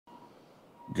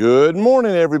Good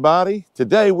morning, everybody.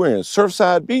 Today we're in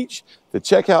Surfside Beach to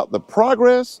check out the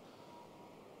progress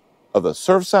of the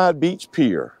Surfside Beach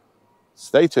Pier.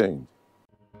 Stay tuned.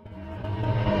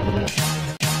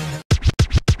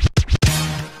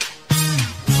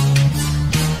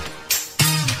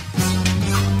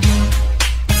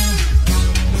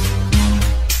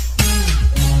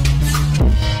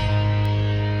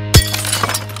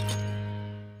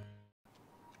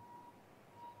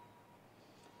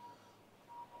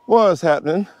 What's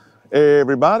happening,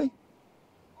 everybody?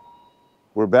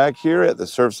 We're back here at the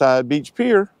Surfside Beach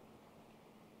Pier.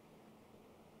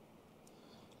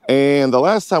 And the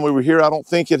last time we were here, I don't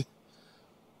think it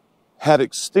had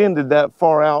extended that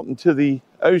far out into the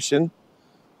ocean.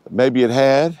 Maybe it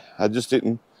had. I just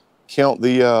didn't count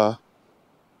the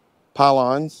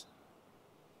pylons.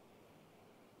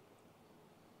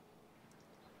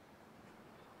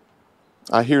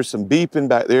 I hear some beeping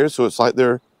back there, so it's like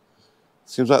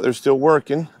seems like they're still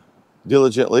working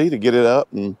diligently to get it up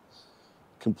and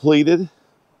completed.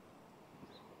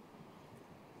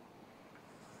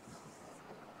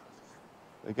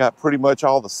 They got pretty much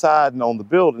all the siding on the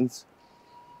buildings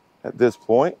at this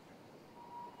point,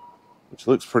 which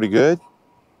looks pretty good.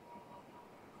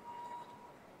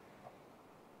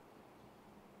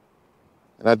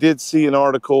 And I did see an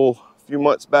article a few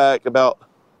months back about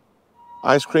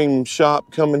ice cream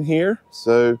shop coming here,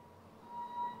 so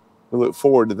we look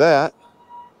forward to that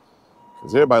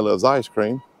because everybody loves ice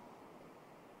cream.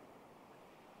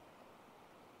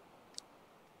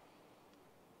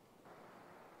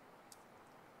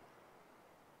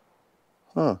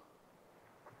 Huh.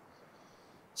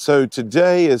 So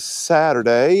today is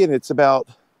Saturday and it's about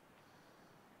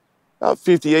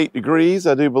 58 degrees,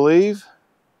 I do believe.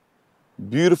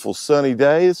 Beautiful sunny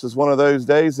day. This is one of those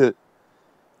days that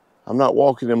I'm not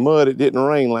walking in mud. It didn't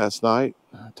rain last night,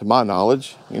 to my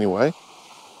knowledge, anyway.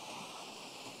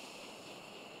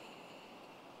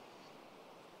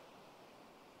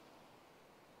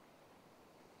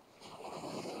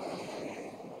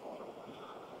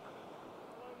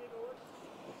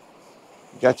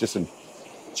 Got you some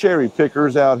cherry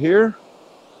pickers out here.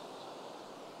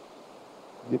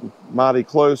 Getting mighty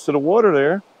close to the water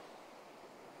there.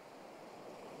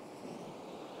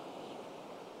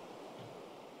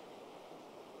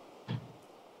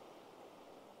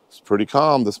 It's pretty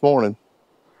calm this morning.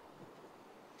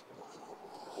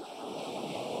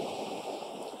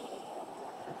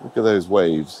 Look at those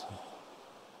waves.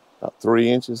 About 3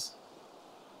 inches.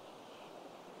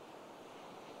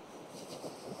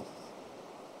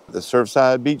 The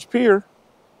Surfside Beach Pier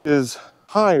is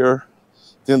higher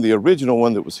than the original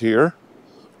one that was here,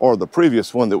 or the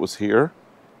previous one that was here.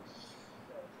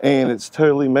 And it's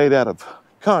totally made out of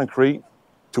concrete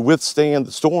to withstand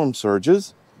the storm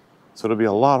surges. So it'll be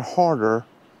a lot harder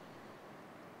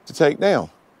to take down.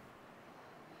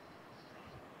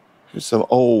 Here's some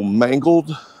old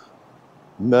mangled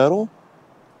metal.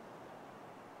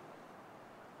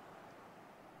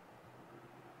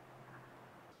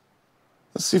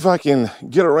 Let's see if I can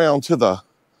get around to the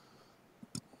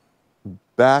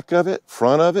back of it,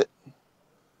 front of it,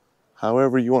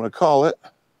 however you want to call it,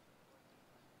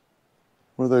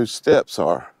 where those steps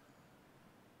are.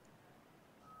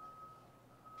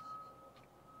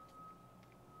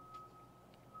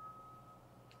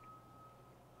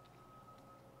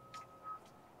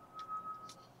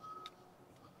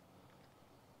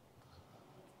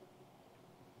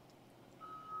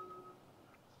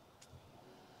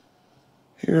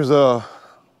 Here's a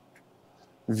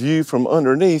view from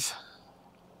underneath.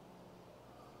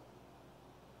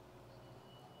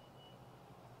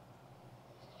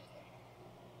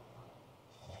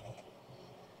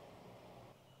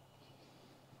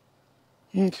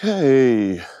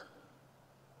 Okay.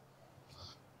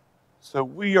 So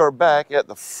we are back at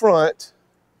the front,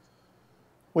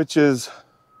 which is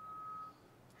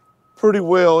pretty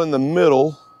well in the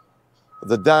middle of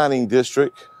the dining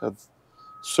district of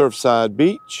Surfside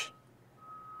Beach,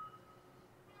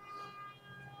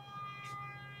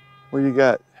 where you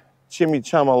got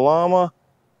Chimichama Llama,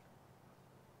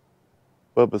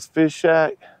 Bubba's Fish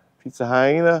Shack, Pizza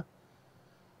Hyena.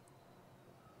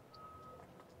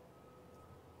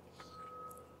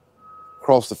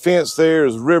 Across the fence there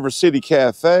is River City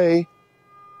Cafe.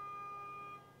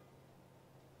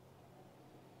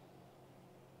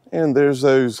 And there's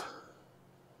those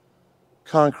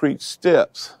concrete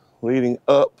steps leading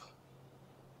up.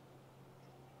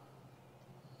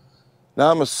 Now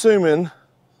I'm assuming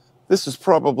this is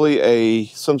probably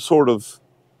some sort of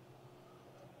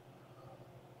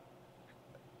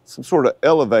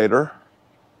elevator.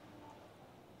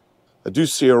 I do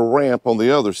see a ramp on the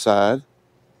other side.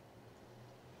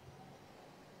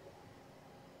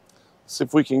 See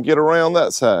if we can get around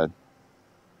that side,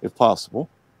 if possible.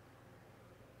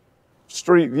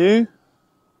 Street view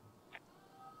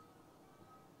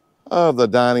of the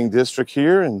dining district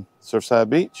here in Surfside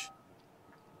Beach.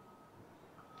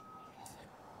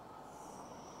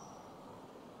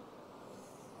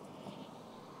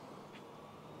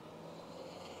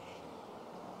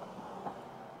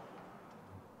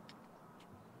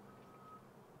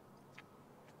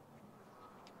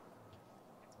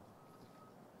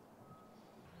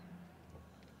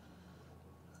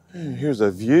 And here's a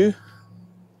view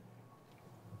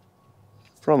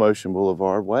from Ocean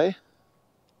Blvd way.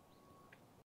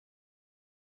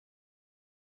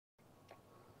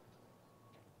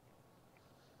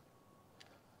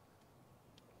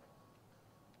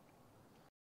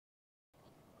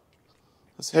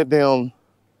 Let's head down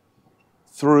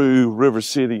through River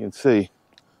City and see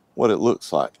what it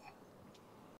looks like.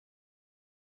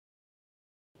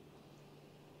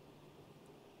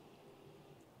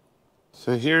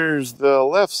 So here's the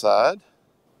left side.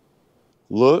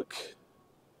 Look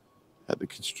at the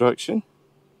construction.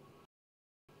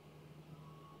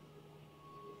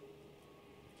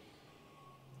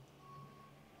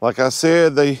 Like I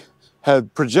said, they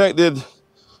had projected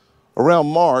around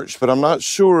March, but I'm not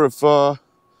sure if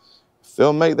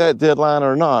they'll make that deadline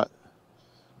or not,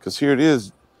 because here it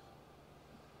is,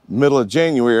 middle of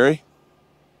January.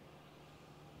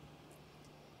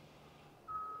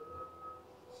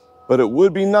 But it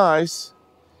would be nice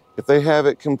if they have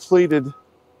it completed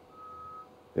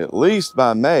at least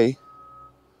by May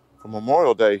for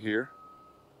Memorial Day here.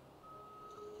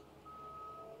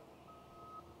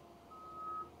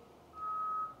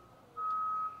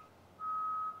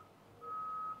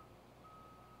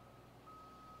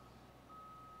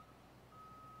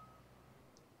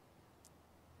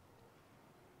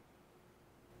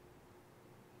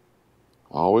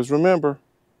 Always remember,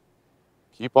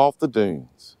 keep off the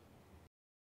dunes.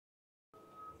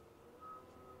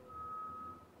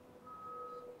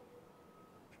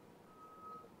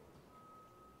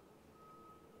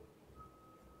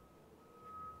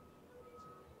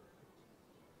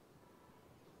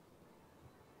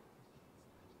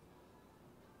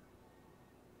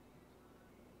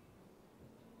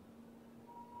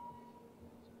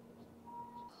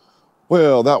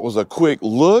 Well, that was a quick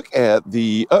look at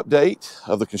the update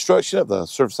of the construction of the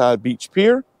Surfside Beach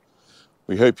Pier.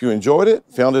 We hope you enjoyed it,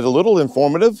 found it a little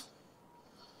informative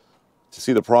to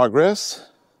see the progress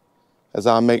as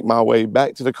I make my way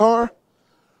back to the car.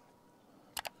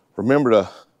 Remember to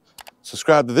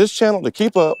subscribe to this channel to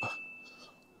keep up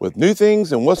with new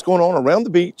things and what's going on around the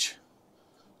beach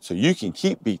so you can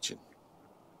keep beaching.